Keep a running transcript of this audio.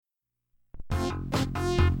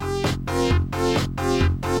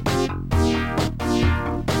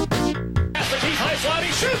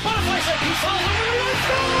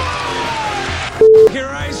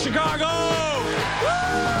Race Chicago!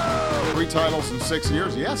 Woo! 3 titles in 6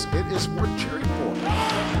 years. Yes, it is worth cheering for. Moving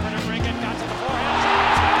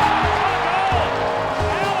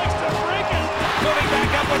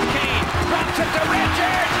back up with Kane. Drops it to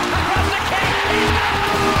Richards. Across the Kane. He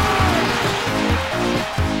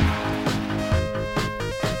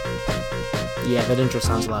scores! Yeah, that intro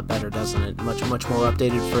sounds a lot better, doesn't it? Much more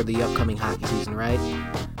updated for the upcoming hockey season, right?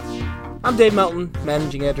 I'm Dave Melton,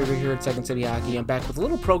 managing editor here at Second City Hockey. I'm back with a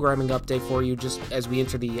little programming update for you just as we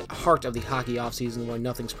enter the heart of the hockey offseason where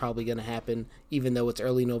nothing's probably going to happen, even though it's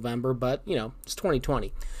early November, but, it's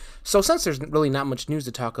 2020. So since there's really not much news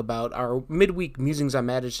to talk about, our midweek Musings on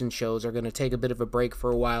Madison shows are going to take a bit of a break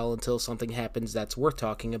for a while until something happens that's worth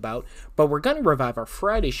talking about, but we're going to revive our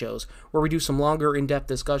Friday shows where we do some longer in-depth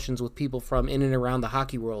discussions with people from in and around the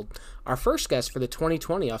hockey world. Our first guest for the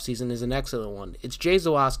 2020 offseason is an excellent one. It's Jay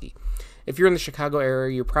Zawaski. If you're in the Chicago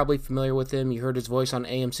area, you're probably familiar with him. You heard his voice on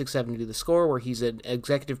AM 670 The Score, where he's an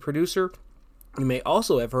executive producer. You may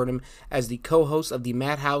also have heard him as the co-host of the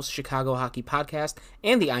Madhouse Chicago Hockey Podcast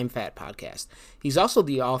and the I'm Fat Podcast. He's also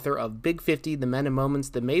the author of Big 50, The Men and Moments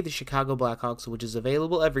That Made the Chicago Blackhawks, which is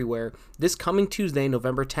available everywhere this coming Tuesday,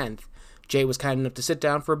 November 10th. Jay was kind enough to sit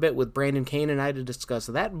down for a bit with Brandon Kane and I to discuss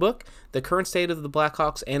that book, the current state of the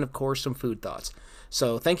Blackhawks, and of course some food thoughts.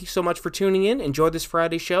 So thank you so much for tuning in. Enjoy this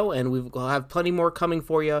Friday show, and we'll have plenty more coming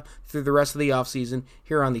for you through the rest of the offseason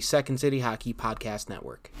here on the Second City Hockey Podcast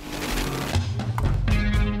Network.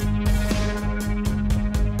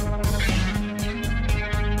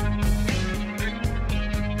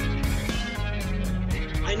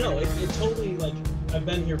 I know, it totally, I've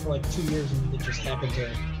been here for 2 years, and it just happened to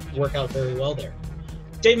work out very well there.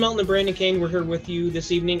 Dave Melton and Brandon Kane, we're here with you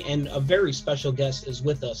this evening, and a very special guest is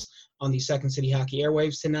with us on the Second City Hockey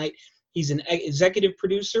airwaves tonight. He's an executive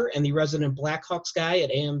producer and the resident Blackhawks guy at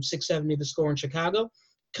AM 670 The Score in Chicago,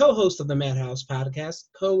 co-host of the Madhouse Podcast,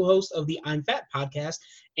 co-host of the I'm Fat Podcast,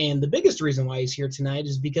 and the biggest reason why he's here tonight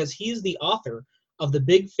is because he's the author of the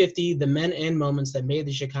Big 50, The Men and Moments That Made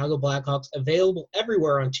the Chicago Blackhawks, available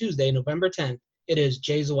everywhere on Tuesday, November 10th. It is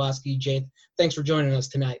Jay Zawaski. Jay, thanks for joining us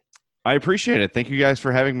tonight. I appreciate it. Thank you guys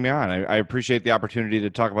for having me on. I appreciate the opportunity to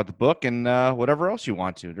talk about the book and whatever else you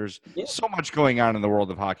want to. There's so much going on in the world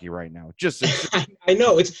of hockey right now. I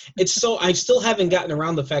know it's so. I still haven't gotten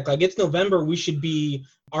around the fact it's November. We should be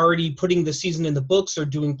already putting the season in the books or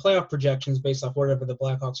doing playoff projections based off whatever the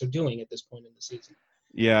Blackhawks are doing at this point in the season.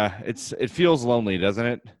 Yeah, it feels lonely, doesn't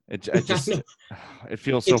it? It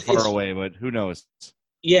feels so far away, but who knows?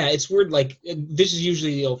 Yeah, it's weird. This is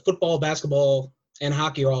usually football, basketball, and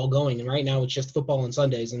hockey are all going, and right now it's just football on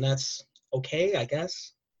Sundays, and that's okay, I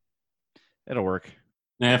guess. It'll work.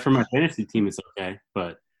 Yeah, for my fantasy team, it's okay,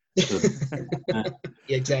 but yeah,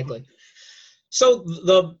 exactly. So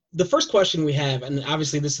the first question we have, and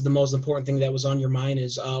obviously this is the most important thing that was on your mind,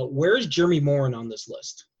 is where's Jeremy Morin on this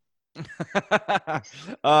list?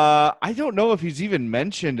 I don't know if he's even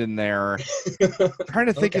mentioned in there. I'm trying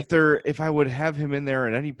to think if I would have him in there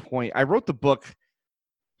at any point. I wrote the book.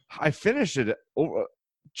 I finished it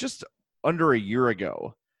just under a year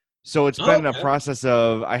ago. So it's been a process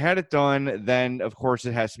of I had it done. Then, of course,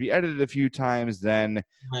 it has to be edited a few times. Then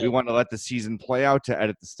we want to let the season play out to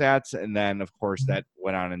edit the stats. And then, of course, that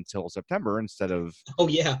went on until September instead of,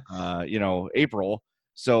 April.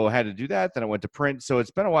 So I had to do that. Then it went to print. So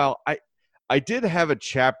it's been a while. I did have a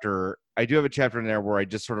chapter. I do have a chapter in there where I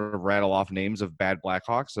just sort of rattle off names of bad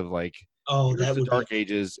Blackhawks of here's the dark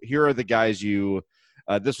ages. Here are the guys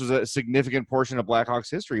this was a significant portion of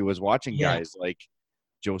Blackhawks history was watching guys like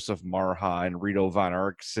Joseph Marha and Rito Von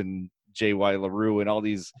Arx and J.Y. LaRue and all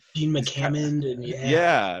these. Dean McCammond.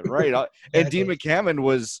 Right. And Dean McCammond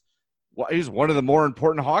was one of the more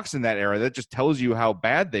important Hawks in that era. That just tells you how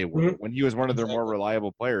bad they were when he was one of their more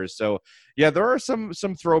reliable players. So, there are some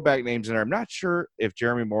throwback names in there. I'm not sure if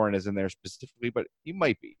Jeremy Morin is in there specifically, but he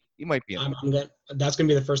might be. He might be in there. That's going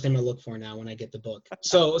to be the first name I look for now when I get the book.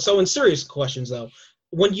 So in serious questions, though,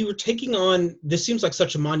 when you were taking on – this seems like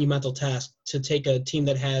such a monumental task to take a team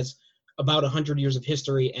that has about 100 years of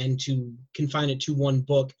history and to confine it to one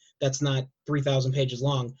book that's not 3,000 pages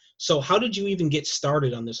long. So how did you even get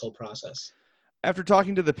started on this whole process? After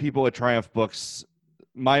talking to the people at Triumph Books,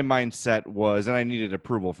 my mindset was – and I needed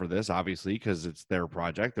approval for this, obviously, because it's their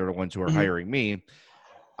project. They're the ones who are hiring me.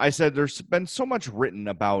 I said there's been so much written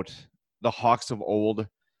about the Hawks of old.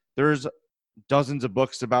 There's dozens of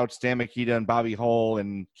books about Stan Mikita and Bobby Hull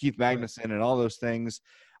and Keith Magnuson and all those things.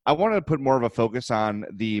 I wanted to put more of a focus on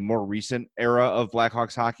the more recent era of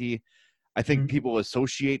Blackhawks hockey. I think people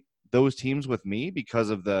associate those teams with me because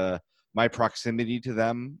of my proximity to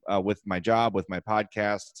them with my job, with my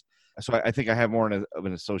podcast. So I think I have more of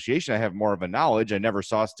an association. I have more of a knowledge. I never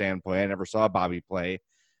saw Stan play. I never saw Bobby play.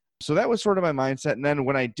 So that was sort of my mindset. And then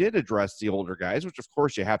when I did address the older guys, which of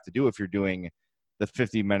course you have to do if you're doing the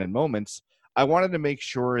 50-minute moments, I wanted to make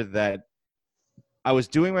sure that I was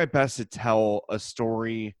doing my best to tell a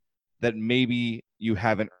story that maybe you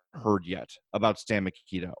haven't heard yet about Stan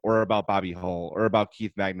Mikita or about Bobby Hull or about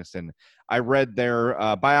Keith Magnuson. I read their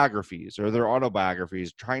biographies or their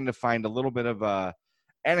autobiographies, trying to find a little bit of a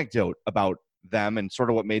anecdote about them and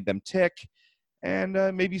sort of what made them tick, and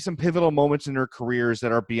maybe some pivotal moments in their careers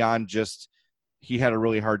that are beyond just he had a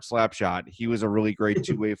really hard slap shot, he was a really great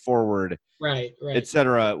two-way forward, right,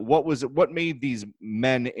 etc. What made these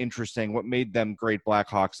men interesting? What made them great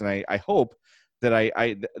Blackhawks? And I hope that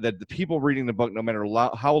that the people reading the book, no matter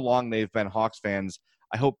how long they've been Hawks fans,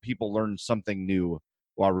 I hope people learn something new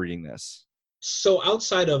while reading this. So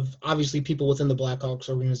outside of obviously people within the Blackhawks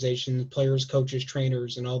organization, players, coaches,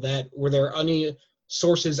 trainers, and all that, were there any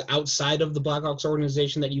sources outside of the Blackhawks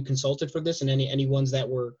organization that you consulted for this, and any ones that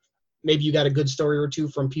were maybe you got a good story or two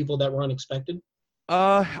from people that were unexpected?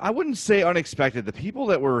 I wouldn't say unexpected. The people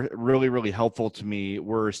that were really, really helpful to me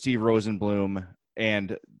were Steve Rosenblum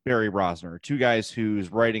and Barry Rosner, two guys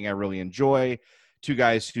whose writing I really enjoy, two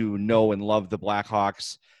guys who know and love the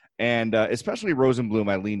Blackhawks, and especially Rosenblum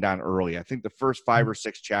I leaned on early. I think the first 5 or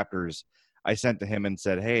 6 chapters I sent to him and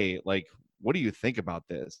said, hey, like, what do you think about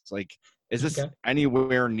this? Like, is this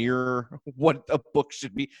anywhere near what a book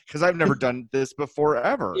should be? Because I've never done this before,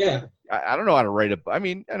 ever. Yeah. I don't know how to write I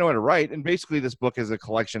know how to write. And basically this book is a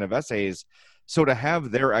collection of essays. So to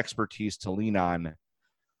have their expertise to lean on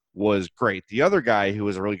was great. The other guy who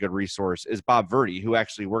was a really good resource is Bob Verdi, who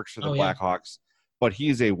actually works for the Blackhawks, but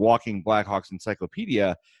he's a walking Blackhawks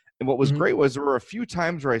encyclopedia. And what was great was there were a few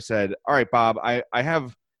times where I said, all right, Bob, I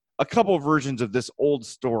have a couple versions of this old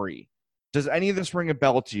story. Does any of this ring a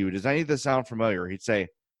bell to you? Does any of this sound familiar? He'd say,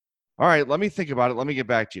 all right, let me think about it. Let me get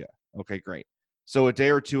back to you. Okay, great. So a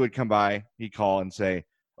day or two would come by. He'd call and say,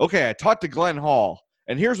 okay, I talked to Glenn Hall,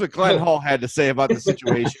 and here's what Glenn Hall had to say about the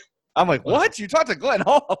situation. I'm like, what? You talked to Glenn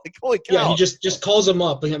Hall? Like, holy cow. Yeah, he just calls him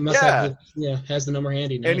up. He must have has the number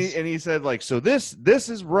handy. Nice. And he said, like, so this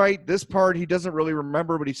is right. This part he doesn't really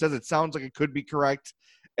remember, but he says it sounds like it could be correct.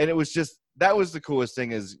 And it was just, that was the coolest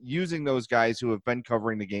thing, is using those guys who have been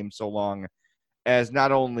covering the game so long as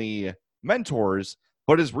not only mentors,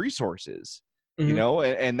 but as resources, you know,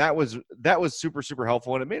 and that was super, super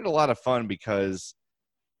helpful. And it made it a lot of fun because,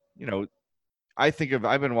 you know, I've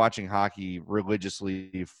been watching hockey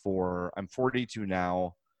religiously I'm 42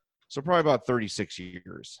 now. So probably about 36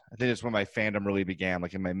 years. I think that's when my fandom really began,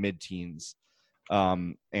 like in my mid-teens,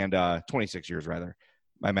 and 26 years rather.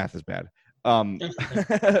 My math is bad.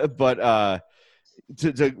 But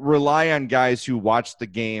to rely on guys who watched the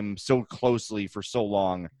game so closely for so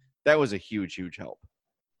long, that was a huge, huge help.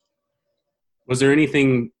 Was there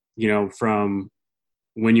anything, you know, from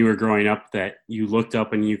when you were growing up that you looked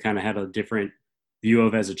up and you kind of had a different view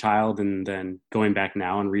of as a child, and then going back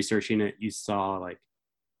now and researching it, you saw like,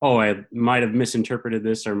 oh, I might have misinterpreted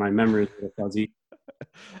this, or my memory is a little fuzzy?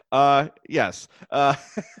 Yes.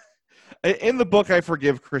 In the book, I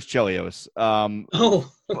forgive Chris Chelios.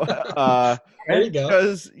 There you go.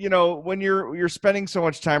 Because, you know, when you're spending so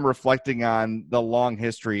much time reflecting on the long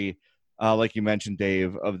history, like you mentioned,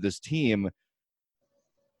 Dave, of this team,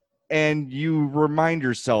 and you remind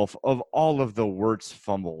yourself of all of the Wirtz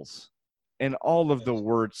fumbles and all of the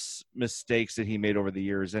Wirtz mistakes that he made over the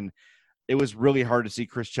years. And it was really hard to see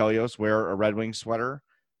Chris Chelios wear a Red Wings sweater.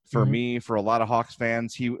 For me, for a lot of Hawks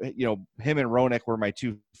fans, him and Roenick were my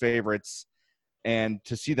two favorites. And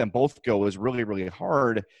to see them both go was really, really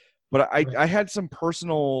hard. But I had some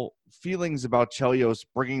personal feelings about Chelios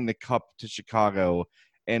bringing the cup to Chicago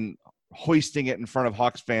and hoisting it in front of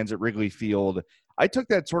Hawks fans at Wrigley Field. I took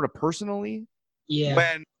that sort of personally. Yeah.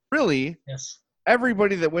 When really,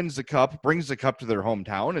 everybody that wins the cup brings the cup to their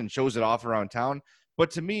hometown and shows it off around town.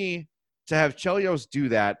 But to me, to have Chelios do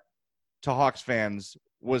that to Hawks fans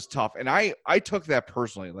was tough. And I took that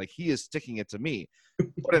personally. Like, he is sticking it to me.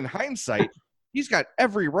 But in hindsight, he's got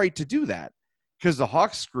every right to do that because the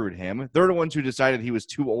Hawks screwed him. They're the ones who decided he was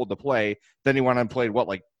too old to play. Then he went on and played,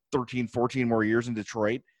 13, 14 more years in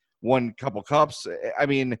Detroit, won a couple cups. I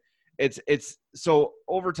mean, it's so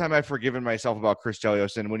over time I've forgiven myself about Chris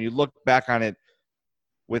Chelios. And when you look back on it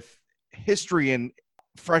with history and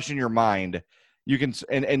fresh in your mind, you can,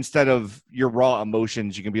 and instead of your raw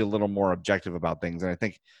emotions, you can be a little more objective about things. And I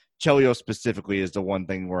think Chelios specifically is the one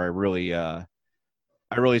thing where I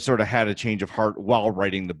really sort of had a change of heart while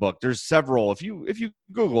writing the book. There's several, if you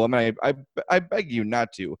Google, I mean, I beg you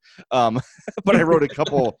not to, but I wrote a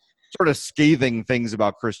couple sort of scathing things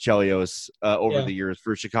about Chris Chelios over the years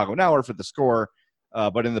for Chicago Now or for the Score.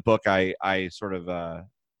 But in the book, I sort of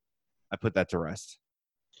I put that to rest.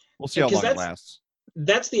 We'll see how long it lasts.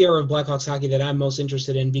 That's the era of Blackhawks hockey that I'm most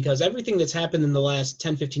interested in, because everything that's happened in the last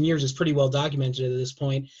 10, 15 years is pretty well documented at this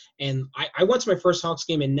point. And I went to my first Hawks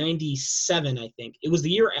game in 97, I think. It was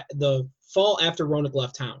the fall after Roenick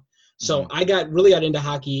left town. So I really got into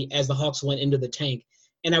hockey as the Hawks went into the tank.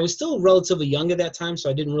 And I was still relatively young at that time, so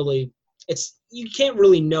I didn't really – you can't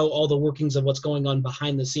really know all the workings of what's going on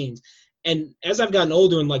behind the scenes. And as I've gotten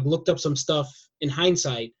older and, like, looked up some stuff in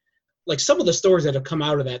hindsight, like, some of the stories that have come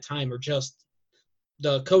out of that time are just –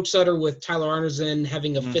 the Coach Sutter with Tyler Arneson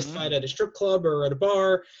having a fist fight at a strip club or at a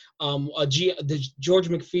bar. The George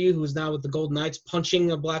McPhee, who is now with the Golden Knights, punching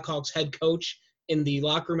a Blackhawks head coach in the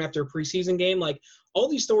locker room after a preseason game. Like, all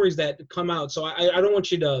these stories that come out. So I don't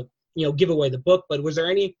want you to, give away the book, but was there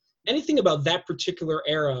anything about that particular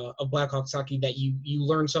era of Blackhawks hockey that you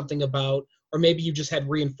learned something about, or maybe you just had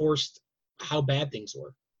reinforced how bad things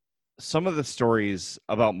were? Some of the stories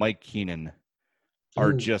about Mike Keenan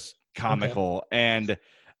are just comical. And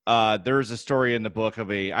there's a story in the book of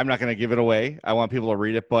I'm not going to give it away. I want people to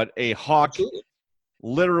read it, but a Hawk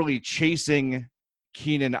literally chasing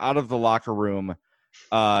Keenan out of the locker room,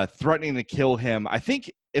 threatening to kill him. I think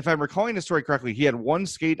if I'm recalling the story correctly, he had one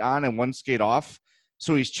skate on and one skate off.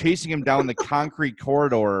 So he's chasing him down the concrete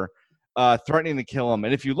corridor, threatening to kill him.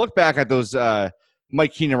 And if you look back at those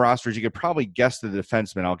Mike Keenan rosters, you could probably guess the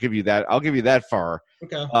defenseman. I'll give you that far.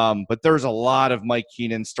 Okay. But there's a lot of Mike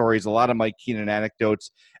Keenan stories, a lot of Mike Keenan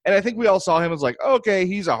anecdotes. And I think we all saw him as like, okay,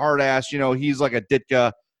 he's a hard ass, he's like a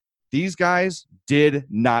Ditka. These guys did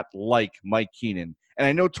not like Mike Keenan. And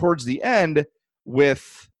I know towards the end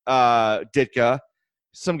with Ditka,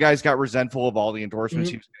 some guys got resentful of all the endorsements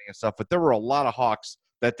he was getting and stuff, but there were a lot of Hawks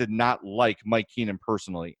that did not like Mike Keenan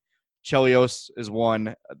personally. Chelios is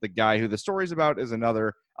one. The guy who the story's about is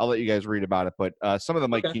another. I'll let you guys read about it. But some of the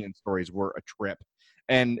Mike Keenan stories were a trip.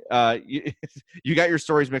 And you got your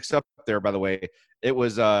stories mixed up there, by the way. It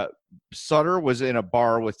was Sutter was in a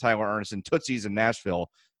bar with Tyler Arneson, Tootsie's in Nashville.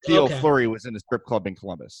 Theo Fleury was in a strip club in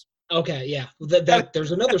Columbus. Okay, yeah.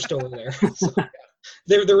 There's another story there. So,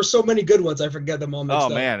 there were so many good ones. I forget them all mixed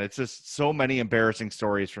up. Oh, man. It's just so many embarrassing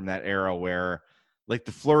stories from that era where – like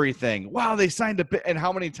the Fleury thing. Wow, they signed and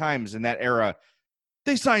how many times in that era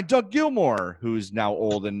they signed Doug Gilmour, who's now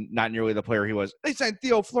old and not nearly the player he was. They signed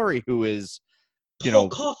Theo Fleury, who is, Paul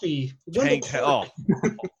Coffey,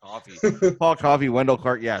 Paul Coffey, Wendell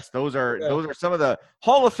Clark. Yes, those are some of the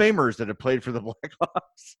Hall of Famers that have played for the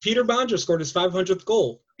Blackhawks. Peter Bondra scored his 500th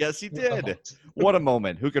goal. Yes, he did. What a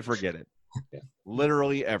moment! Who could forget it? Yeah.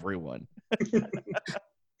 Literally everyone.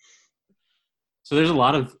 So there's a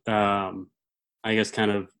lot of. I guess kind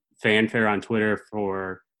of fanfare on Twitter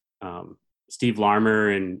for Steve Larmer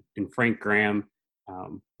and Frank Graham.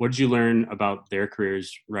 What did you learn about their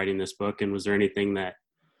careers writing this book? And was there anything that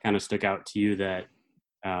kind of stuck out to you that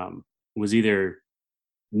was either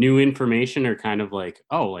new information or kind of like,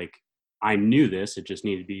 oh, like I knew this, it just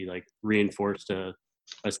needed to be like reinforced to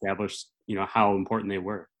establish, how important they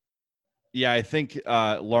were? Yeah, I think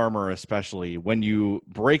Larmer, especially when you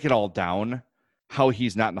break it all down, how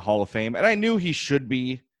he's not in the Hall of Fame. And I knew he should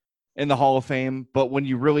be in the Hall of Fame, but when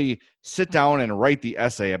you really sit down and write the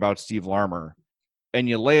essay about Steve Larmer and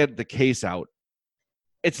you lay the case out,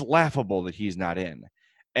 it's laughable that he's not in.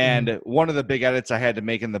 And one of the big edits I had to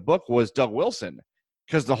make in the book was Doug Wilson,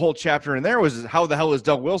 because the whole chapter in there was how the hell is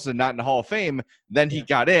Doug Wilson not in the Hall of Fame? Then he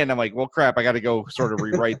got in. I'm like, well, crap, I got to go sort of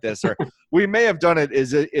rewrite this. Or we may have done it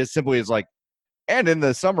as simply as like, and in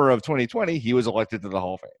the summer of 2020, he was elected to the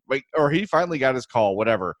Hall of Fame, or he finally got his call,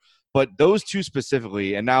 whatever. But those two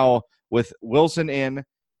specifically, and now with Wilson in,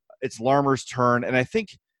 it's Larmer's turn. And I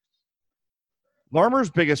think Larmer's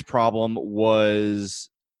biggest problem was,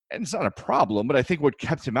 and it's not a problem, but I think what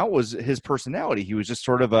kept him out was his personality. He was just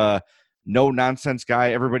sort of a no-nonsense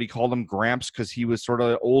guy. Everybody called him Gramps because he was sort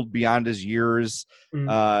of old beyond his years,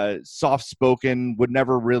 soft-spoken, would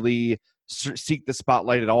never really seek the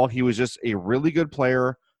spotlight at all. He was just a really good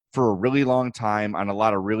player for a really long time on a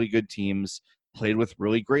lot of really good teams, played with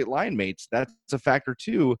really great line mates. That's a factor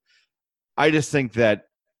too. I just think that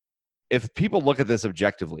if people look at this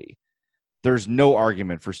objectively, there's no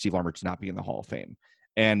argument for Steve Larmer to not be in the Hall of Fame.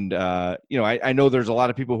 And, I know there's a lot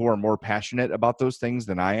of people who are more passionate about those things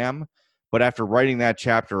than I am, but after writing that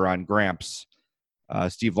chapter on Gramps,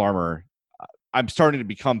 Steve Larmer, I'm starting to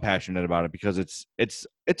become passionate about it because it's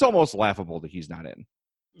almost laughable that he's not in.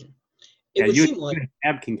 You and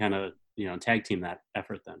Ab can kind of tag team that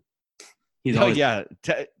effort then. He's Oh always yeah,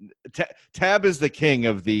 Tab is the king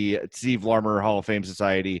of the Steve Larmer Hall of Fame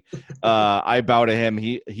Society. I bow to him.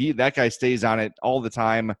 He that guy stays on it all the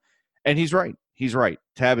time, and he's right. He's right.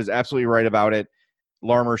 Tab is absolutely right about it.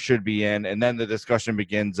 Larmer should be in, and then the discussion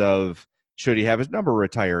begins of should he have his number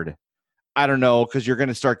retired? I don't know, because you're going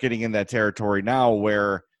to start getting in that territory now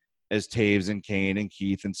where as Taves and Kane and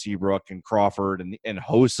Keith and Seabrook and Crawford and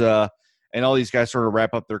Hosa and all these guys sort of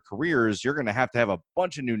wrap up their careers, you're going to have a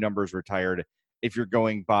bunch of new numbers retired if you're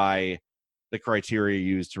going by the criteria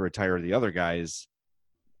used to retire the other guys.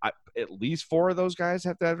 At least 4 of those guys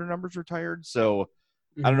have to have their numbers retired. So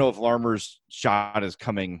I don't know if Larmer's shot is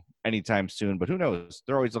coming anytime soon, but who knows?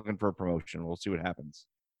 They're always looking for a promotion. We'll see what happens.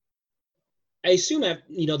 I assume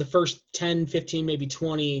the first 10, 15, maybe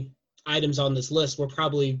 20 items on this list were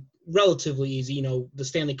probably relatively easy. The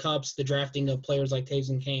Stanley Cups, the drafting of players like Taves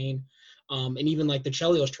and Kane, and even like the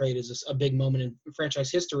Chelios trade is a big moment in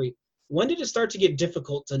franchise history. When did it start to get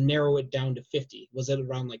difficult to narrow it down to 50? Was it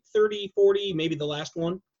around like 30, 40, maybe the last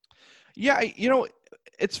one? Yeah,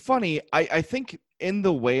 it's funny. I think in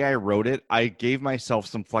the way I wrote it, I gave myself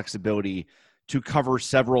some flexibility to cover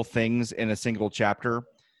several things in a single chapter.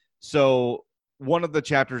 So one of the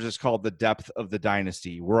chapters is called The Depth of the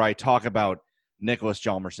Dynasty, where I talk about Nicholas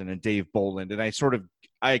Hjalmarsson and Dave Bolland, and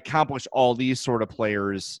I accomplish all these sort of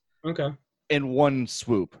players in one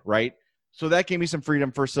swoop, right? So that gave me some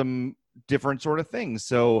freedom for some different sort of things.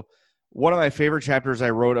 So one of my favorite chapters I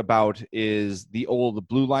wrote about is the old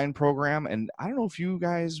Blue Line program, and I don't know if you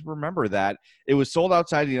guys remember that. It was sold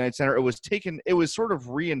outside the United Center. It was sort of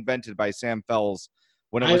reinvented by Sam Fells.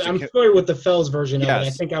 I'm familiar with the Fells version of it. I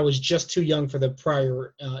think I was just too young for the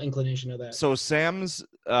prior inclination of that. So Sam's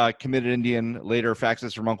Committed Indian, later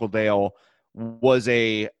Faxes from Uncle Dale, was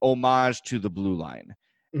a homage to the Blue Line.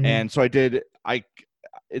 Mm-hmm. And so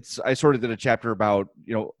I sort of did a chapter about,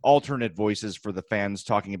 alternate voices for the fans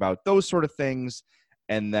talking about those sort of things.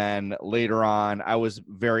 And then later on, I was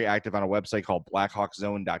very active on a website called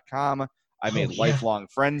blackhawkzone.com. I made lifelong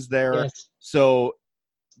friends there. Yes. So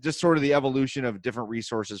just sort of the evolution of different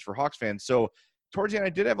resources for Hawks fans. So towards the end, I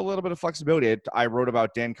did have a little bit of flexibility. I wrote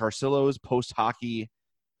about Dan Carcillo's post-hockey,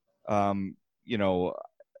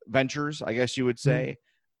 ventures, I guess you would say.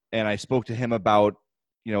 Mm-hmm. And I spoke to him about,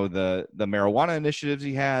 the marijuana initiatives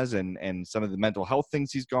he has and some of the mental health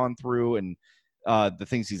things he's gone through and the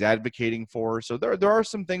things he's advocating for. So there are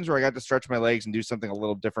some things where I got to stretch my legs and do something a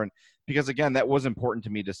little different because, again, that was important to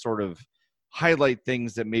me to sort of highlight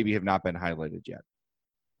things that maybe have not been highlighted yet.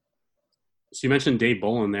 So you mentioned Dave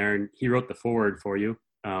Bolland there, and he wrote the foreword for you.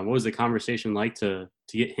 What was the conversation like to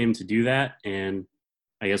get him to do that? And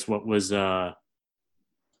I guess what was the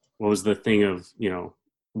thing of,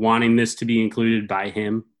 wanting this to be included by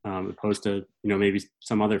him opposed to, maybe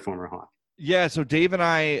some other former Hawk? Yeah, so Dave and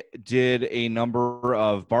I did a number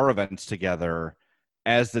of bar events together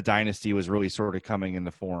as the dynasty was really sort of coming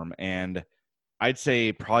into form. And I'd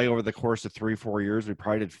say probably over the course of 3-4 years, we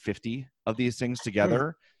probably did 50 of these things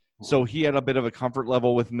together. So he had a bit of a comfort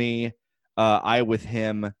level with me, I with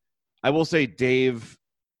him. I will say, Dave,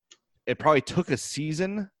 it probably took a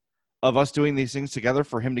season of us doing these things together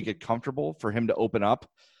for him to get comfortable, for him to open up.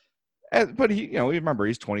 But he, remember,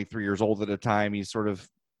 he's 23 years old at the time. He's sort of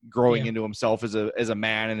growing into himself as a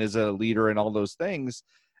man and as a leader and all those things.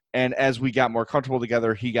 And as we got more comfortable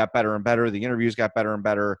together, he got better and better. The interviews got better and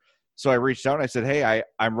better. So I reached out and I said, hey,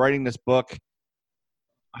 I'm writing this book.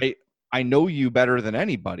 I know you better than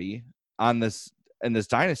anybody in this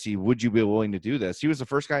dynasty. Would you be willing to do this? He was the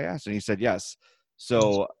first guy I asked, and he said yes.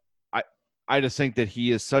 So I just think that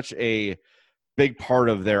he is such a big part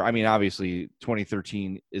of their, obviously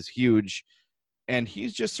 2013 is huge, and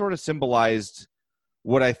he's just sort of symbolized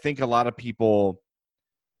what I think a lot of people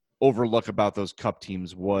overlook about those Cup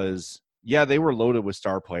teams was, they were loaded with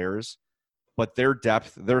star players, but their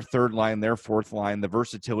depth, their third line, their fourth line, the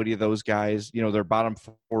versatility of those guys, their bottom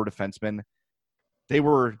 4 defensemen, they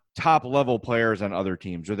were top level players on other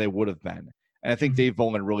teams, or they would have been. And I think Dave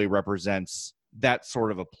Bolland really represents that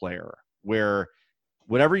sort of a player where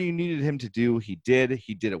whatever you needed him to do, he did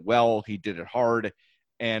it well, he did it hard.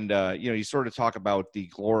 And, you sort of talk about the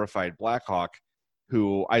glorified Blackhawk,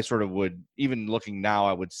 who I sort of would, even looking now,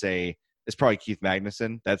 I would say is probably Keith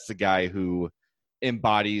Magnuson. That's the guy who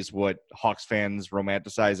embodies what Hawks fans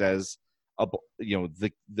romanticize as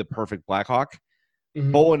the perfect Blackhawk.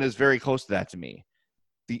 Mm-hmm. Bolland is very close to that to me.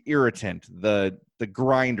 The irritant, the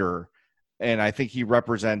grinder, and I think he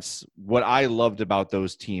represents what I loved about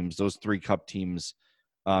those teams, those 3 Cup teams,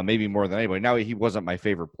 maybe more than anybody. Now, he wasn't my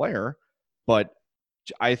favorite player, but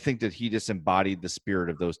I think that he just embodied the spirit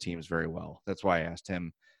of those teams very well. That's why I asked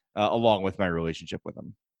him, along with my relationship with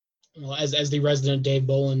him. Well, as the resident Dave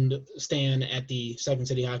Boland stan at the Second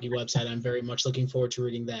City Hockey website, I'm very much looking forward to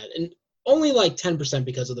reading that. And only like 10%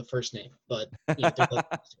 because of the first name, but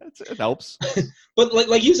It helps. But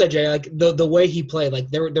like you said, Jay, like the way he played, like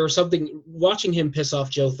there was something watching him piss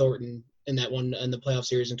off Joe Thornton in that one in the playoff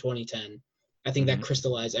series in 2010. I think that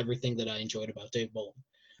crystallized everything that I enjoyed about Dave Boland.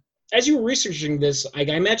 As you were researching this, I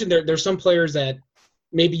imagine there's some players that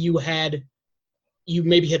maybe you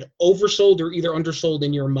maybe had oversold or either undersold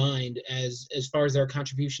in your mind as far as their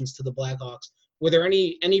contributions to the Blackhawks. Were there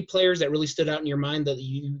any players that really stood out in your mind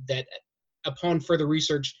that upon further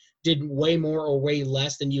research did way more or way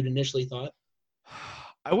less than you'd initially thought?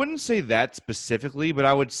 I wouldn't say that specifically, but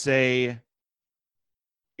I would say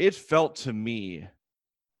it felt to me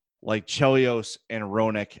like Chelios and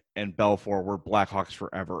Roenick and Belfour were Blackhawks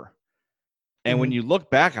forever. And when you look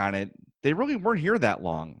back on it, they really weren't here that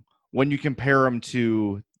long when you compare them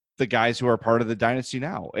to the guys who are part of the dynasty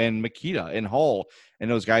now, and Mikita and Hull and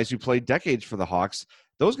those guys who played decades for the Hawks.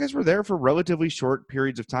 Those guys were there for relatively short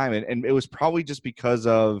periods of time. And it was probably just because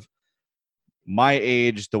of my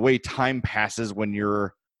age, the way time passes when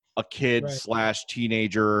you're a kid /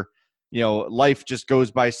 teenager, life just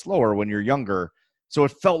goes by slower when you're younger. So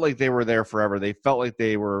it felt like they were there forever. They felt like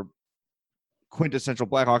they were quintessential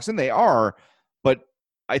Blackhawks, and they are. But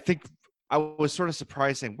I think I was sort of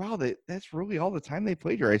surprised saying, wow, that's really all the time they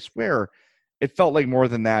played here. I swear it felt like more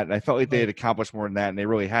than that. And I felt like they had accomplished more than that, and they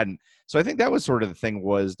really hadn't. So I think that was sort of the thing,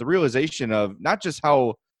 was the realization of not just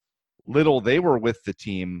how little they were with the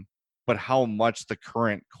team, but how much the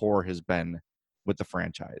current core has been with the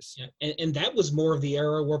franchise. Yeah. And that was more of the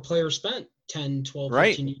era where players spent 10, 12,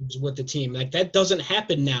 15 years with the team. Like that doesn't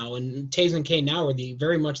happen now. And Taves and Kane now are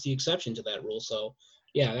very much the exception to that rule. So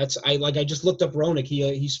yeah, I just looked up Roenick.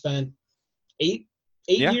 He spent eight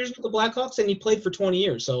years with the Blackhawks, and he played for 20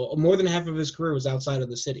 years. So more than half of his career was outside of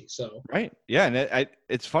the city. So right. Yeah. And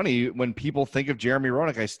it's funny when people think of Jeremy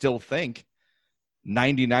Roenick, I still think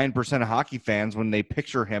 99% of hockey fans, when they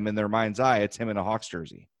picture him in their mind's eye, it's him in a Hawks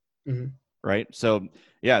jersey. Mm-hmm. Right. So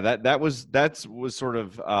yeah, that was sort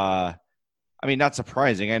of, not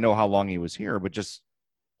surprising. I know how long he was here, but just,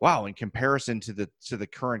 wow. In comparison to the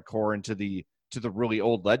current core and to the really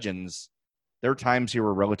old legends, their times here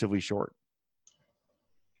were relatively short.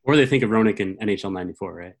 Or they think of Roenick in NHL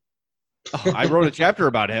 94, right? Oh, I wrote a chapter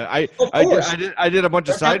about him. I did a bunch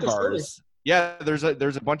of sidebars. Yeah, there's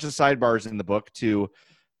a bunch of sidebars in the book too,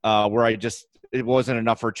 where it wasn't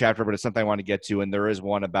enough for a chapter, but it's something I want to get to, and there is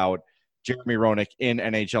one about Jeremy Roenick in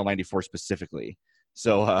NHL 94 specifically.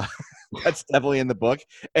 So that's definitely in the book.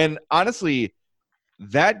 And honestly,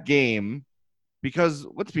 that game, because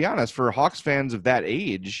let's be honest, for Hawks fans of that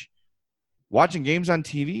age, watching games on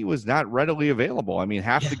TV was not readily available. I mean,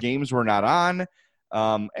 half the games were not on.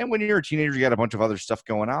 And when you're a teenager, you got a bunch of other stuff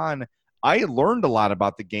going on. I learned a lot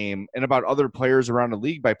about the game and about other players around the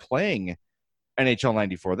league by playing NHL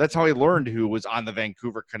 94. That's how I learned who was on the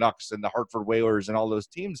Vancouver Canucks and the Hartford Whalers and all those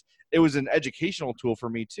teams. It was an educational tool for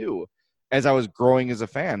me too, as I was growing as a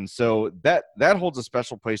fan. So that holds a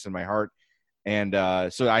special place in my heart. And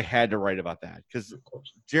so I had to write about that, because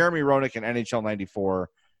Jeremy Roenick and NHL 94,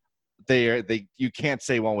 they you can't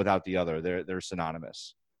say one without the other. They're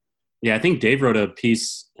synonymous. Yeah, I think Dave wrote a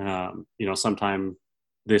piece, sometime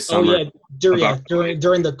this summer. Oh yeah,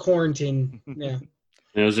 during the quarantine. Yeah, and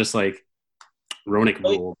it was just like Roenick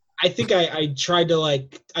rule. I think I tried to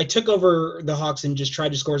I took over the Hawks and just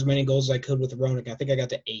tried to score as many goals as I could with Roenick. I think I got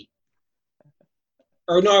to 8.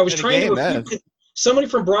 Or no, I was trying to refute. Somebody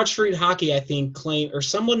from Broad Street Hockey, I think, claimed, or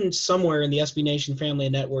someone somewhere in the SB Nation family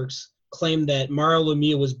of networks claimed that Mario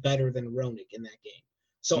Lemieux was better than Roenick in that game.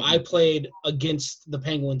 So I played against the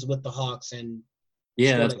Penguins with the Hawks, and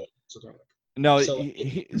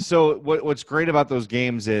so what's great about those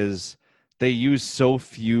games is they use so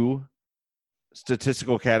few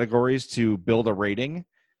statistical categories to build a rating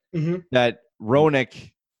that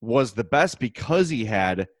Roenick was the best because he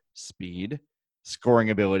had speed, scoring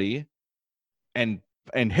ability, and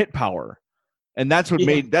hit power. And that's what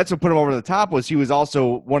put him over the top. Was he was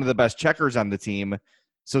also one of the best checkers on the team.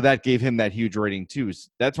 So that gave him that huge rating too.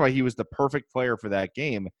 That's why he was the perfect player for that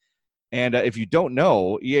game. And if you don't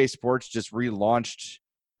know, EA Sports just relaunched.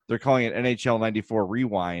 They're calling it NHL 94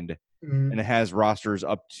 Rewind, and it has rosters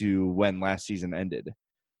up to when last season ended.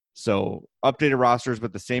 So updated rosters,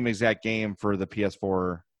 but the same exact game for the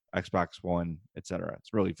PS4, Xbox One, etc.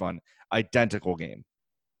 It's really fun. Identical game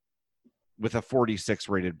with a 46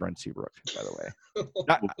 rated Brent Seabrook, by the way.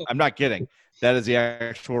 I'm not kidding. That is the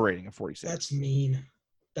actual rating of 46. That's mean.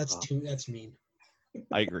 That's mean.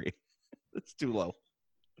 I agree. It's too low.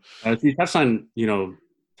 You touched on,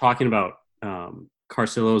 talking about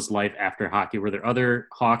Carcillo's life after hockey? Were there other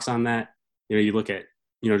Hawks on that? You look at,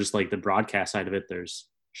 just like the broadcast side of it, there's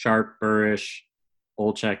Sharp, Burish,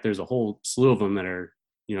 Olchek. There's a whole slew of them that are,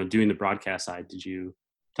 doing the broadcast side. Did you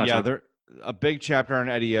touch on? They're a big chapter on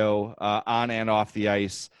Eddie O, on and off the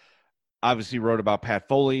ice. Obviously wrote about Pat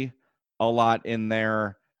Foley a lot in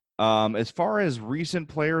there. As far as recent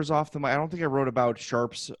players off the mic, I don't think I wrote about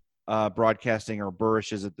Sharp's broadcasting or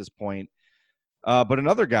Burish's at this point. But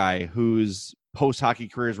another guy whose post-hockey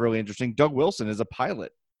career is really interesting, Doug Wilson, is a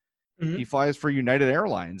pilot. Mm-hmm. He flies for United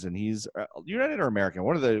Airlines, and he's United or American,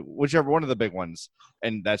 whichever one of the big ones.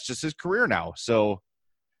 And that's just his career now. So,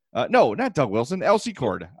 no, not Doug Wilson, El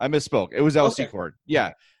Secord. I misspoke. It was El Secord.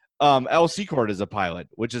 Yeah. El Secord is a pilot,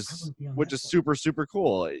 which is super, super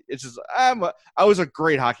cool. It's just, I was a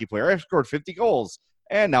great hockey player. I scored 50 goals,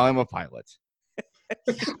 and now I'm a pilot.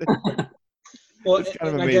 Well,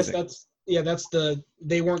 and I guess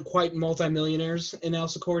they weren't quite multimillionaires in El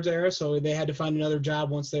Secord's era, so they had to find another job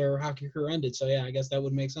once their hockey career ended. So yeah, I guess that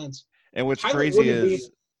would make sense. And what's crazy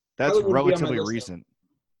is that's relatively recent.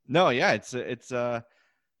 No, yeah, it's a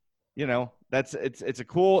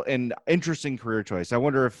cool and interesting career choice. I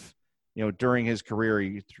wonder if, during his career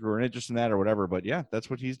he threw an interest in that or whatever, but yeah, that's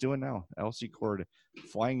what he's doing now. El Secord,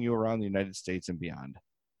 flying you around the United States and beyond.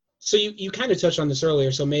 So you kind of touched on this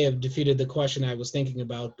earlier, so may have defeated the question I was thinking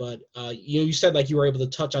about, but you said like you were able to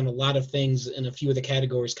touch on a lot of things in a few of the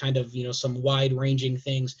categories, kind of, some wide-ranging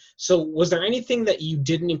things. So was there anything that you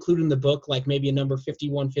didn't include in the book, like maybe a number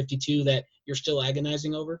 51, 52 that you're still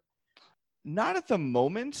agonizing over? Not at the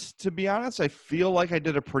moment, to be honest. I feel like I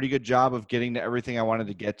did a pretty good job of getting to everything I wanted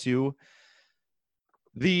to get to.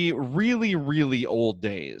 The really, really old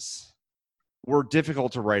days were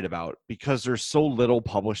difficult to write about because there's so little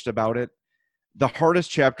published about it. The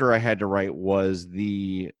hardest chapter I had to write was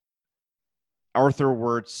the Arthur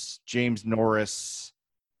Wirtz, James Norris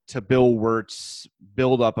to Bill Wirtz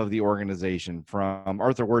buildup of the organization. From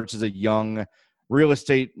Arthur Wirtz as a young real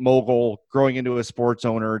estate mogul growing into a sports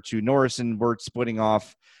owner to Norris and Wirtz splitting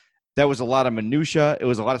off. That was a lot of minutia. It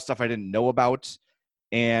was a lot of stuff I didn't know about,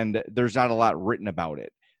 and there's not a lot written about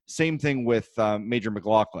it. Same thing with Major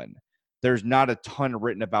McLaughlin. There's not a ton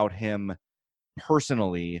written about him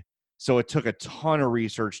personally, so it took a ton of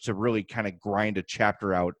research to really kind of grind a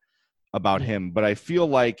chapter out about him. But I feel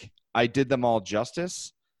like I did them all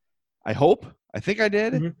justice. I think I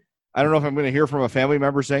did. Mm-hmm. I don't know if I'm going to hear from a family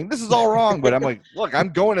member saying, this is all wrong, but I'm like, look, I'm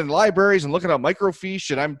going in libraries and looking at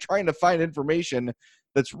microfiche, and I'm trying to find information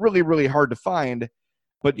that's really, really hard to find.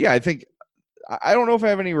 But yeah, I don't know if I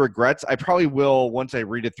have any regrets. I probably will once I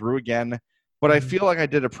read it through again. But I feel like I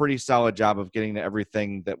did a pretty solid job of getting to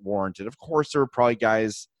everything that warranted. Of course, there were probably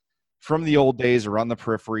guys from the old days around the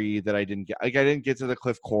periphery that I didn't get. Like, I didn't get to the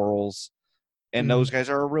Cliff Corals, and those guys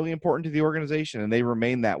are really important to the organization, and they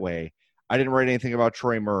remain that way. I didn't write anything about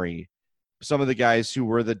Troy Murray. Some of the guys who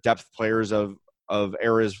were the depth players of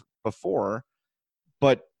eras before.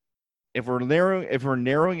 But if we're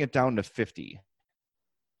narrowing it down to 50,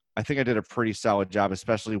 I think I did a pretty solid job,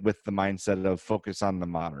 especially with the mindset of focus on the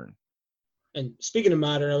modern. And speaking of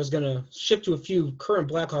modern, I was going to shift to a few current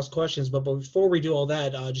Blackhawks questions, but before we do all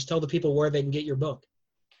that, just tell the people where they can get your book.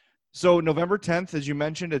 So November 10th, as you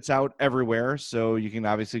mentioned, it's out everywhere. So you can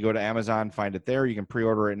obviously go to Amazon, find it there. You can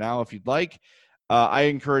pre-order it now if you'd like. I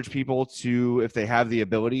encourage people to, if they have the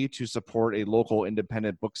ability, to support a local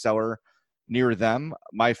independent bookseller near them.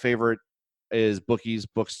 My favorite is Bookies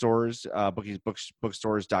Bookstores,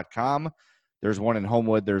 bookiesbookstores.com. There's one in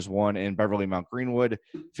Homewood. There's one in Beverly Mount Greenwood.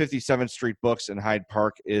 57th Street Books in Hyde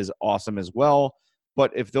Park is awesome as well.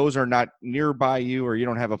 But if those are not nearby you or you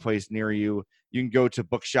don't have a place near you, you can go to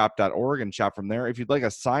bookshop.org and shop from there. If you'd like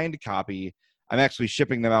a signed copy, I'm actually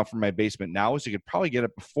shipping them out from my basement now, so you could probably get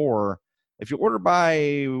it before. If you order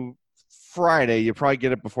by Friday, you probably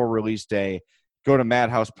get it before release day. Go to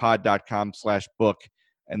madhousepod.com/book,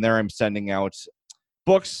 and there I'm sending out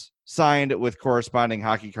books signed with corresponding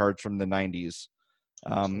hockey cards from the 90s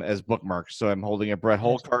as bookmarks. So I'm holding a Brett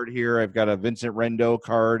Hull card here. I've got a Vincent Rendo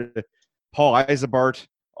card, Paul Eisebart,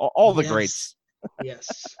 all the greats.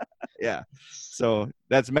 Yes. Yeah. So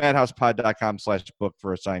that's madhousepod.com/book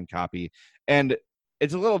for a signed copy. And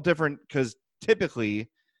it's a little different because typically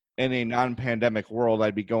in a non-pandemic world,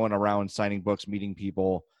 I'd be going around signing books, meeting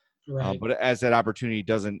people. Right. But as that opportunity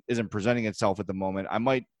isn't presenting itself at the moment, I'm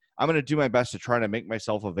going to do my best to try to make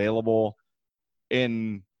myself available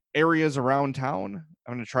in areas around town.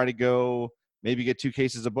 I'm going to try to go maybe get 2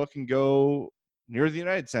 cases of book and go near the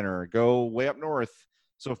United Center, go way up north.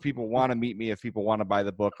 So if people want to meet me, if people want to buy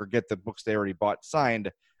the book or get the books they already bought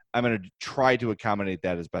signed, I'm going to try to accommodate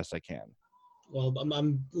that as best I can. Well,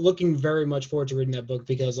 I'm looking very much forward to reading that book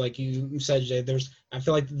because, like you said, Jay, I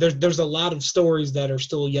feel like there's a lot of stories that are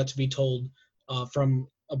still yet to be told from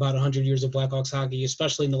about 100 years of Blackhawks hockey,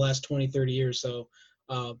 especially in the last 20, 30 years. So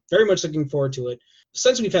very much looking forward to it.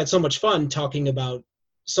 Since we've had so much fun talking about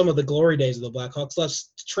some of the glory days of the Blackhawks,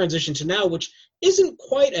 let's transition to now, which isn't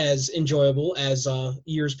quite as enjoyable as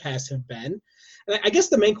years past have been. And I guess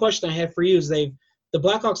the main question I have for you is the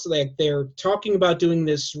Blackhawks, they're talking about doing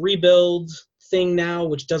this rebuild thing now,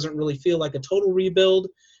 which doesn't really feel like a total rebuild.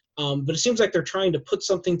 But it seems like they're trying to put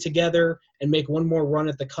something together and make one more run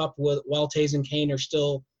at the Cup while Toews and Kane are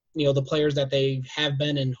still, the players that they have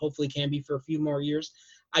been and hopefully can be for a few more years.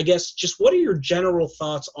 I guess just what are your general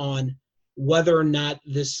thoughts on whether or not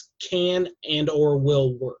this can and or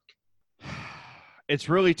will work? It's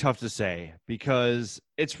really tough to say because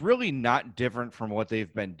it's really not different from what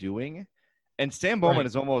they've been doing. And Stan Bowman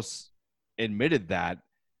has almost admitted that.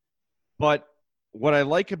 But what I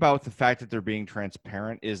like about the fact that they're being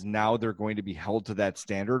transparent is now they're going to be held to that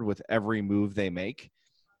standard with every move they make.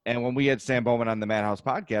 And when we had Stan Bowman on the Madhouse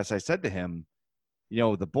podcast, I said to him,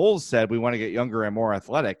 the Bulls said we want to get younger and more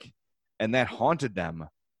athletic. And that haunted them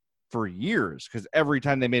for years because every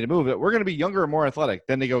time they made a move, we're going to be younger and more athletic.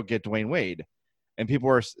 Then they go get Dwayne Wade. And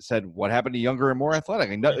people said, what happened to younger and more athletic?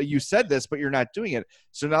 And you said this, but you're not doing it.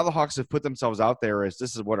 So now the Hawks have put themselves out there as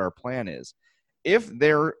this is what our plan is. If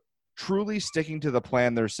they're truly sticking to the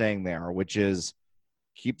plan they're saying they are, which is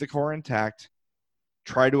keep the core intact,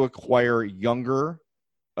 try to acquire younger,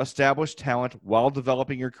 established talent while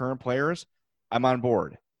developing your current players, I'm on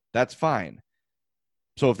board. That's fine.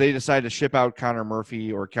 So if they decide to ship out Connor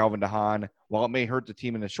Murphy or Calvin DeHaan, while it may hurt the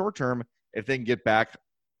team in the short term, if they can get back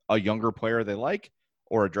a younger player they like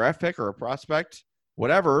or a draft pick or a prospect,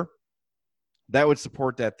 whatever, that would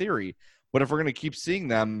support that theory. But if we're going to keep seeing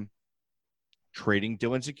them trading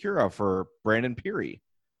Dylan Sikura for Brandon Peary,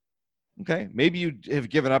 okay, maybe you have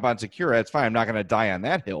given up on Sikura. It's fine. I'm not going to die on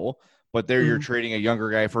that hill. But there you're trading a younger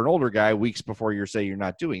guy for an older guy weeks before you say you're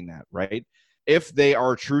not doing that, right? If they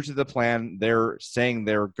are true to the plan they're saying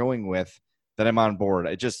they're going with, then I'm on board.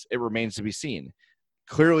 It remains to be seen.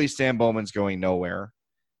 Clearly, Stan Bowman's going nowhere.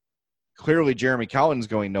 Clearly, Jeremy Colliton's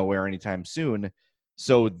going nowhere anytime soon.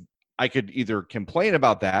 So I could either complain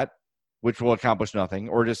about that, which will accomplish nothing,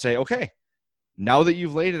 or just say, okay, now that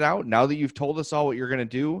you've laid it out, now that you've told us all what you're going to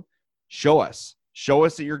do, show us. Show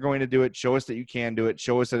us that you're going to do it. Show us that you can do it.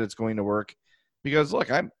 Show us that it's going to work. Because,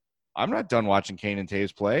 look, I'm not done watching Kane and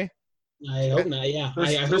Toews play. I hope not, yeah.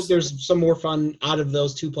 I hope there's some more fun out of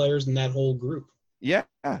those two players and that whole group. Yeah,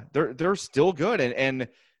 they're still good. And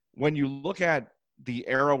when you look at the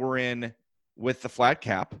era we're in with the flat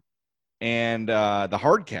cap and the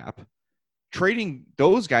hard cap, trading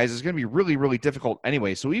those guys is going to be really, really difficult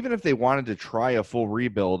anyway. So even if they wanted to try a full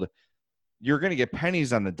rebuild, you're going to get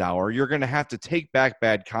pennies on the dollar. You're going to have to take back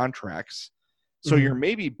bad contracts. So you're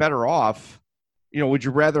maybe better off, would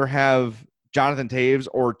you rather have Jonathan Toews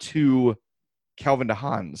or two Calvin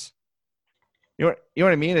DeHaans? You know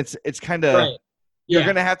what I mean? It's kind of right. You're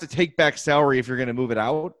going to have to take back salary if you're going to move it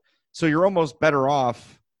out. So you're almost better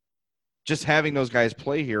off just having those guys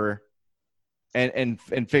play here and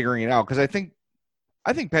figuring it out. Because I think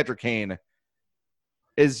Patrick Kane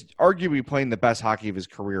is arguably playing the best hockey of his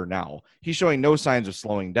career now. He's showing no signs of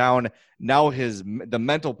slowing down. Now the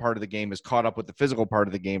mental part of the game is caught up with the physical part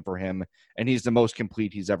of the game for him, and he's the most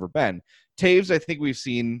complete he's ever been. Toews, I think we've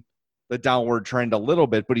seen the downward trend a little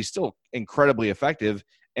bit, but he's still incredibly effective.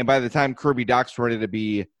 And by the time Kirby Dach's ready to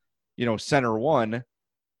be, center one,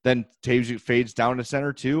 then Toews fades down to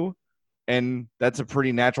center two, and that's a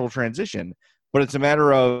pretty natural transition. But it's a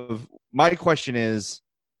matter of, my question is,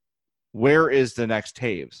 where is the next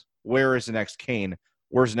Toews? Where is the next Kane?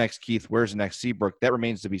 Where's the next Keith? Where's the next Seabrook? That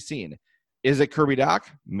remains to be seen. Is it Kirby Dach?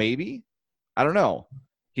 Maybe. I don't know.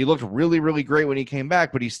 He looked really, really great when he came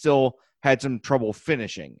back, but he still had some trouble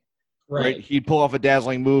finishing. Right? He'd pull off a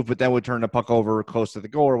dazzling move, but then would turn the puck over close to the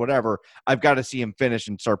goal or whatever. I've got to see him finish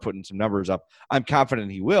and start putting some numbers up. I'm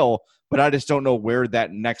confident he will, but I just don't know where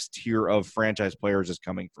that next tier of franchise players is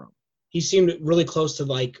coming from. He seemed really close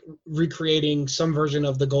to recreating some version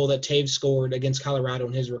of the goal that Toews scored against Colorado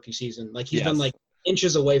in his rookie season. He's been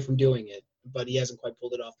inches away from doing it, but he hasn't quite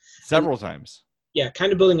pulled it off. Several times. Yeah,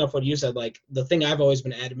 kind of building off what you said, the thing I've always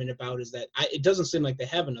been adamant about is that it doesn't seem like they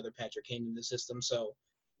have another Patrick Kane in the system, so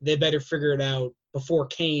they better figure it out before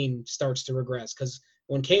Kane starts to regress. Because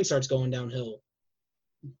when Kane starts going downhill,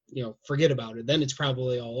 forget about it. Then it's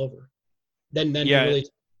probably all over. Then yeah. Really.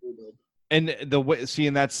 And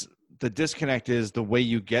that's the disconnect is the way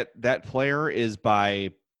you get that player is by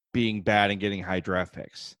being bad and getting high draft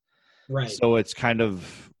picks. Right. So it's kind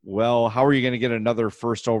of, well, how are you going to get another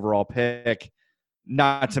first overall pick?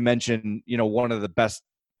 Not to mention, one of the best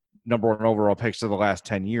number 1 overall picks of the last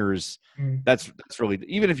 10 years. Mm. That's really,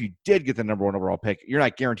 even if you did get the number 1 overall pick, you're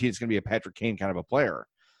not guaranteed it's going to be a Patrick Kane kind of a player.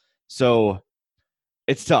 So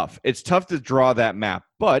it's tough. It's tough to draw that map.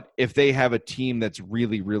 But if they have a team that's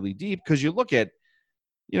really, really deep, because you look at,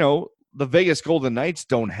 the Vegas Golden Knights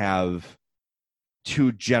don't have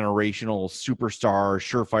 2 generational superstar,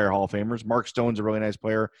 surefire Hall of Famers. Mark Stone's a really nice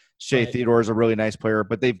player. Shea Theodore is a really nice player.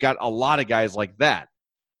 But they've got a lot of guys like that,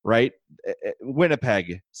 right?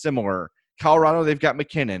 Winnipeg, similar. Colorado, they've got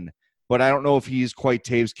McKinnon. But I don't know if he's quite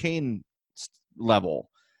Taves Kane level.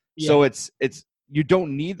 Yeah. So it's you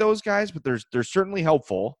don't need those guys, but they're certainly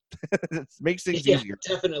helpful. It makes things easier.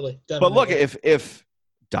 Definitely. But look, if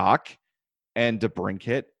Doc and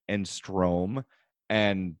DeBrincat and Strome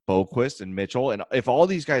and Boquist and Mitchell, and if all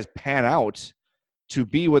these guys pan out to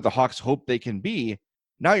be what the Hawks hope they can be,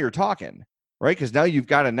 now you're talking, right? Because now you've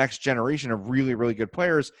got a next generation of really, really good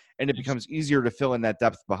players, and it becomes easier to fill in that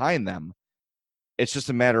depth behind them. It's just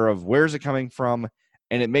a matter of where's it coming from,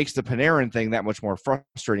 and it makes the Panarin thing that much more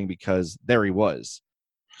frustrating because there he was.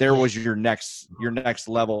 There was your next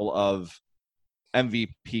level of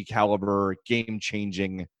MVP caliber,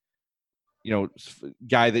 game-changing,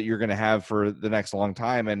 guy that you're going to have for the next long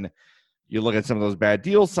time. And you look at some of those bad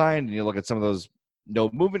deals signed, and you look at some of those no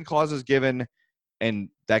movement clauses given, and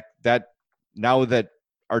that now that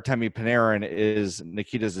Artemi Panarin is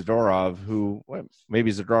Nikita Zadorov, who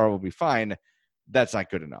maybe Zadorov will be fine, that's not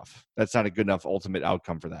good enough. That's not a good enough ultimate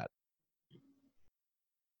outcome for that.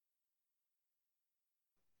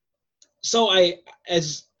 So I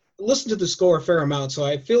listened to the score a fair amount, so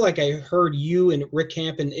I feel like I heard you and Rick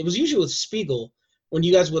Camp, and it was usually with Spiegel, when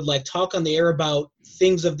you guys would talk on the air about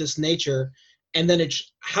things of this nature, and then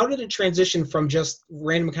how did it transition from just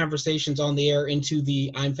random conversations on the air into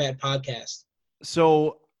the I'm Fat podcast?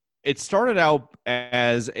 So it started out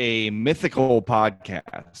as a mythical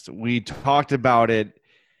podcast. We talked about it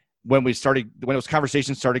when those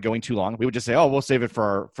conversations started going too long. We would just say, "Oh, we'll save it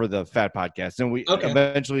for the Fat podcast," and we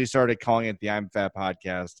eventually started calling it the I'm Fat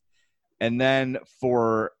podcast. And then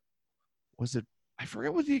I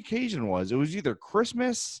forget what the occasion was. It was either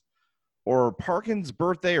Christmas or Parkin's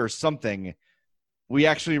birthday or something. We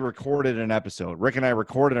actually recorded an episode. Rick and I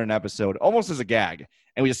recorded an episode almost as a gag,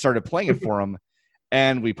 and we just started playing it for him.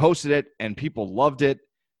 And we posted it, and people loved it.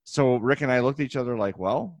 So Rick and I looked at each other like,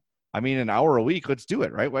 well, I mean, an hour a week, let's do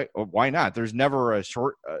it, right? Why not? There's never a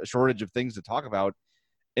shortage of things to talk about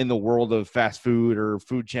in the world of fast food or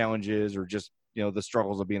food challenges or just, the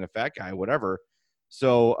struggles of being a fat guy, whatever.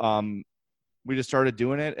 So we just started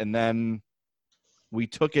doing it, and then we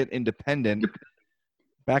took it independent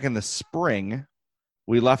back in the spring.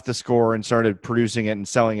 We left the Score and started producing it and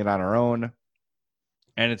selling it on our own.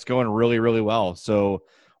 And it's going really, really well. So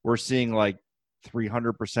we're seeing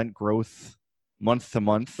 300% growth month to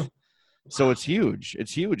month. So it's huge.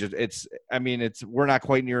 It's huge. We're not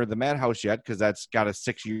quite near the Madhouse yet because that's got a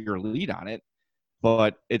 6-year lead on it,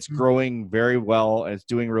 but it's growing very well and it's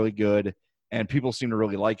doing really good. And people seem to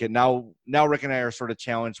really like it. Now Rick and I are sort of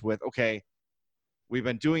challenged with, okay, we've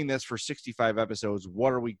been doing this for 65 episodes.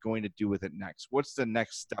 What are we going to do with it next? What's the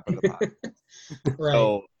next step of the podcast? Right.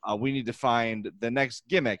 So we need to find the next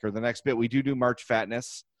gimmick or the next bit. We do March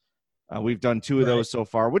Fatness. We've done 2 of those so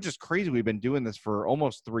far, which is crazy. We've been doing this for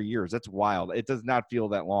almost 3 years. That's wild. It does not feel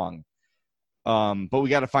that long. But we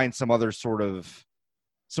got to find some other sort of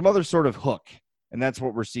hook, and that's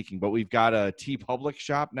what we're seeking. But we've got a TeePublic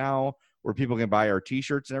shop now where people can buy our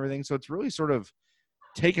T-shirts and everything. So it's really sort of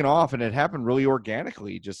taken off, and it happened really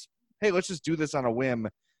organically. Just, hey, let's just do this on a whim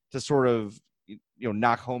to sort of,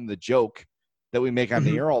 knock home the joke that we make on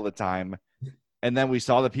the air all the time. And then we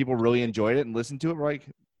saw that people really enjoyed it and listened to it. We're like,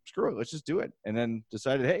 screw it, let's just do it. And then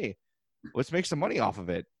decided, hey, let's make some money off of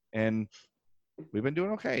it. And we've been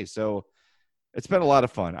doing okay. So it's been a lot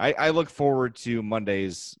of fun. I look forward to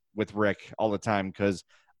Mondays with Rick all the time because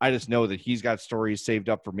I just know that he's got stories saved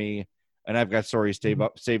up for me, and I've got stories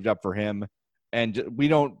saved up for him. And we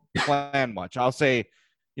don't plan much. I'll say,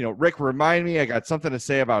 Rick, remind me, I got something to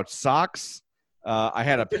say about socks. I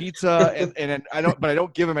had a pizza, and I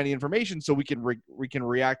don't give him any information, so we can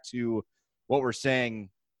react to what we're saying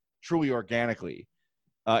truly organically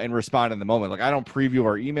and respond in the moment. I don't preview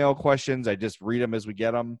our email questions. I just read them as we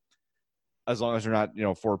get them, as long as they're not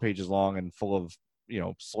 4 pages long and full of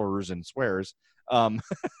slurs and swears.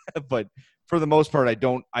 But for the most part,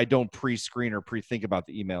 I don't pre-screen or pre-think about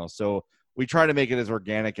the email. So we try to make it as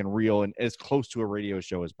organic and real and as close to a radio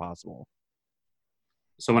show as possible.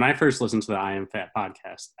 So when I first listened to the I Am Fat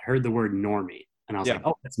podcast, I heard the word normie, And I was Yeah. like,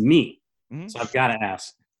 oh, that's meat. Mhm. So I've got to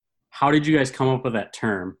ask, how did you guys come up with that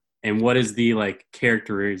term? And what is the like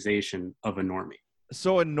characterization of a normie?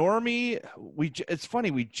 So a normie, it's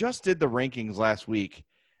funny, we just did the rankings last week,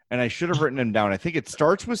 and I should have written them down. I think it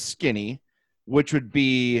starts with skinny, which would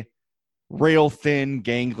be rail thin,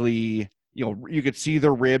 gangly. You know, you could see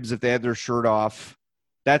their ribs if they had their shirt off.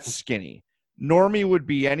 That's skinny. Normie would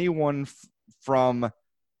be anyone from,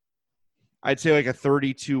 I'd say, like a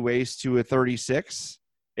 32 waist to a 36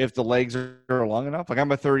 if the legs are long enough. Like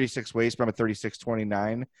I'm a 36 waist, but I'm a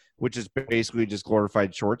 36-29, which is basically just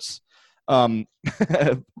glorified shorts. And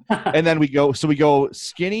then we go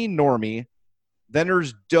skinny, normie. Then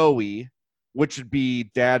there's doughy, which would be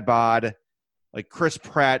dad bod, like Chris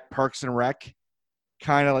Pratt, Parks and Rec.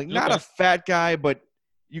 Kind of like not a fat guy, but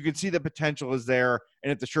you can see the potential is there.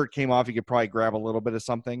 And if the shirt came off, you could probably grab a little bit of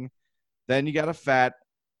something. Then you got a fat.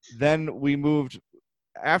 Then we moved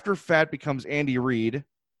after fat becomes Andy Reid.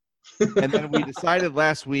 And then we decided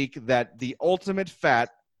last week that the ultimate fat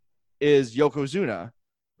is Yokozuna,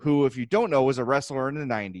 who, if you don't know, was a wrestler in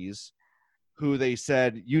the 90s, who they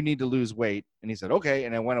said, you need to lose weight. And he said, okay.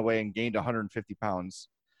 And I went away and gained 150 pounds.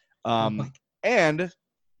 And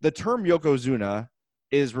the term Yokozuna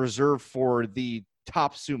is reserved for the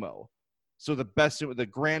top sumo. So the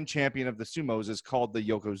grand champion of the sumos is called the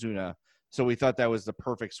Yokozuna. So we thought that was the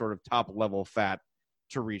perfect sort of top level fat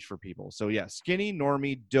to reach for people. So yeah, skinny,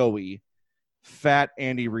 normie, doughy, fat,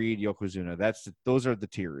 Andy Reid, Yokozuna. Those are the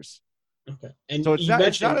tiers. Okay. And so it's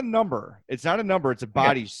not a number. It's not a number. It's a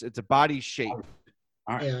body. Okay. It's a body shape. All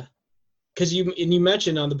right. Yeah. Because you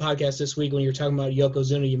mentioned on the podcast this week when you were talking about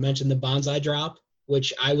Yokozuna, you mentioned the bonsai drop,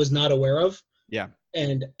 which I was not aware of. Yeah.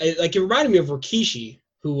 And it reminded me of Rikishi,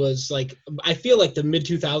 who was like, I feel like the mid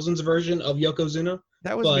 2000s version of Yokozuna.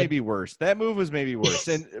 That was maybe worse. That move was maybe worse.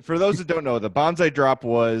 And for those that don't know, the bonsai drop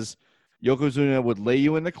was Yokozuna would lay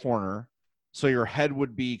you in the corner, so your head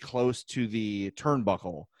would be close to the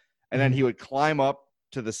turnbuckle, and then he would climb up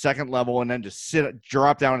to the second level and then just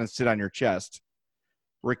drop down and sit on your chest.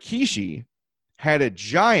 Rikishi had a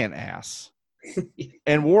giant ass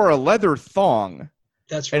and wore a leather thong.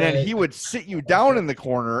 That's right. And then he would sit you down in the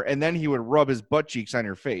corner, and then he would rub his butt cheeks on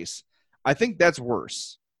your face. I think that's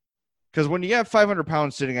worse. Because when you have 500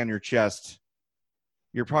 pounds sitting on your chest,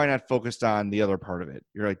 you're probably not focused on the other part of it.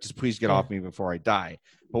 You're like, just please get off me before I die.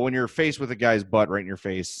 But when you're faced with a guy's butt right in your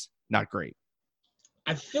face, not great.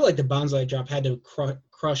 I feel like the bonsai drop had to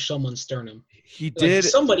crush someone's sternum. He did.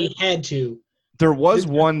 Somebody had to. There was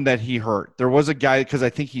one that he hurt. There was a guy, because I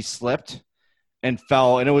think he slipped and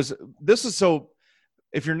fell. And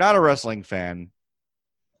if you're not a wrestling fan,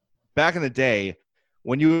 back in the day,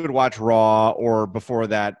 when you would watch Raw or before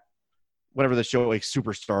that, whatever the show, like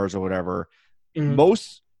Superstars or whatever,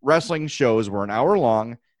 most wrestling shows were an hour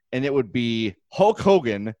long, and it would be Hulk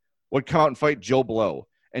Hogan would come out and fight Joe Blow.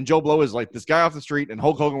 And Joe Blow is like this guy off the street, and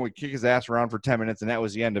Hulk Hogan would kick his ass around for 10 minutes, and that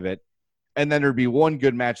was the end of it. And then there'd be one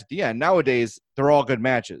good match at the end. Nowadays, they're all good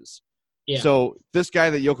matches. Yeah. So this guy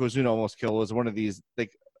that Yokozuna almost killed was one of these,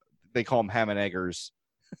 they call him ham and eggers.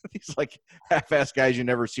 These like half-ass guys you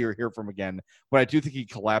never see or hear from again. But I do think he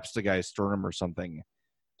collapsed a guy's sternum or something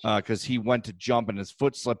because he went to jump and his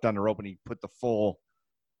foot slipped on the rope and he put the full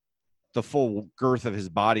girth of his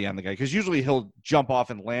body on the guy. Because usually he'll jump off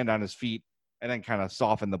and land on his feet and then kind of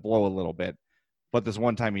soften the blow a little bit. But this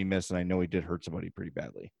one time he missed, and I know he did hurt somebody pretty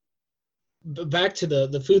badly. But back to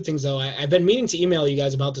the food things, though, I've been meaning to email you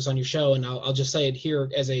guys about this on your show, and I'll just say it here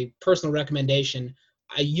as a personal recommendation.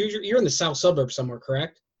 You're in the south suburbs somewhere,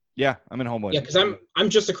 correct? Yeah, I'm in Homewood. Yeah, because I'm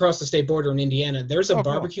just across the state border in Indiana. There's a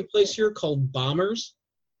barbecue place here called Bombers.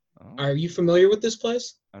 Oh. Are you familiar with this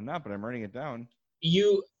place? I'm not, but I'm writing it down.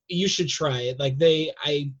 You should try it. Like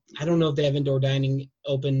I don't know if they have indoor dining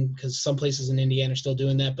open because some places in Indiana are still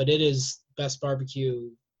doing that, but it is best barbecue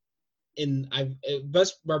in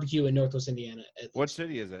Northwest Indiana. What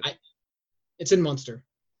city is it? It's in Munster.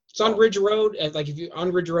 It's on Ridge Road. Like if you're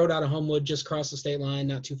on Ridge Road out of Homewood, just cross the state line,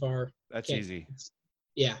 not too far. That's easy.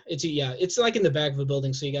 It's like in the back of a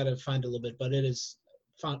building, so you got to find a little bit, but it is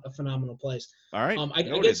a phenomenal place. All right. I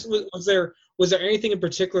guess was there anything in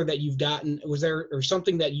particular that you've gotten? Was there or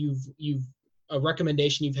something that you've a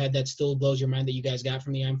recommendation you've had that still blows your mind that you guys got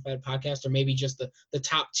from the I'm Fat podcast, or maybe just the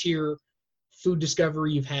top tier food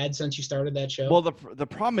discovery you've had since you started that show? Well, the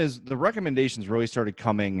problem is the recommendations really started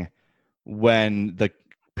coming when the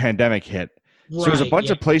pandemic hit. So there's a bunch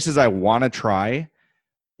of places I want to try.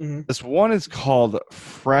 Mm-hmm. This one is called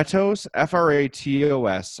Fratos,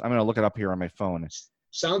 Fratos. I'm going to look it up here on my phone.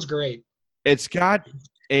 Sounds great. It's got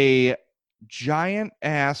a giant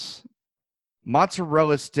ass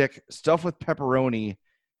mozzarella stick stuffed with pepperoni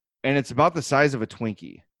and it's about the size of a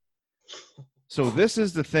Twinkie. So this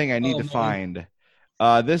is the thing I need to find.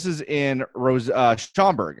 This is in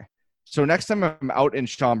Schaumburg. So next time I'm out in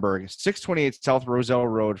Schaumburg, 628 South Roselle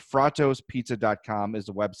Road, fratospizza.com is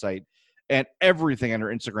the website, and everything on her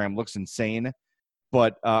Instagram looks insane.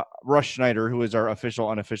 But Russ Schneider, who is our official,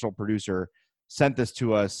 unofficial producer, sent this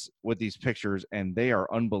to us with these pictures, and they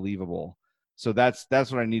are unbelievable. So that's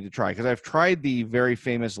what I need to try, because I've tried the very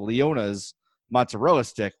famous Leona's mozzarella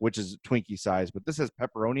stick, which is Twinkie size, but this has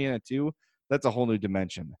pepperoni in it too. That's a whole new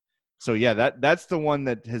dimension. So yeah, that's the one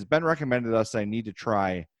that has been recommended to us. I need to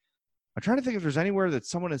try. I'm trying to think if there's anywhere that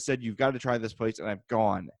someone has said you've got to try this place, and I've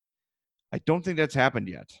gone. I don't think that's happened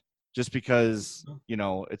yet, just because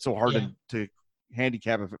it's so hard to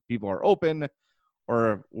handicap if people are open,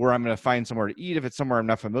 or where I'm going to find somewhere to eat if it's somewhere I'm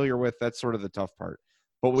not familiar with. That's sort of the tough part.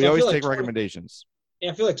 But we always take recommendations.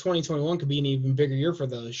 Yeah, I feel like 2021 could be an even bigger year for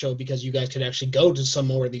the show, because you guys could actually go to some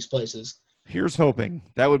more of these places. Here's hoping.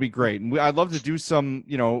 That would be great. And I'd love to do some,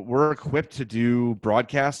 we're equipped to do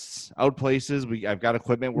broadcasts out places. I've got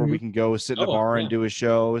equipment where we can go sit in a bar and do a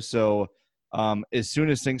show. So as soon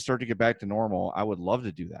as things start to get back to normal, I would love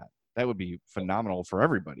to do that. That would be phenomenal for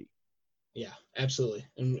everybody. Yeah, absolutely.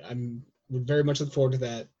 And I would very much look forward to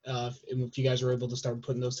that if you guys are able to start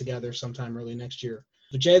putting those together sometime early next year.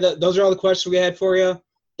 But Jay, those are all the questions we had for you.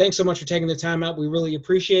 Thanks so much for taking the time out. We really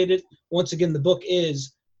appreciate it. Once again, the book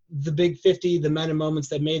is The Big 50, The Men and Moments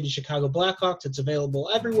That Made the Chicago Blackhawks. It's available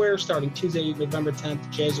everywhere starting Tuesday, November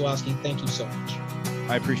 10th. Jay Zawaski, thank you so much.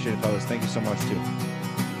 I appreciate it, fellas. Thank you so much, too.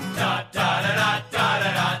 Da, da, da, da,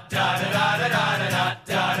 da, da.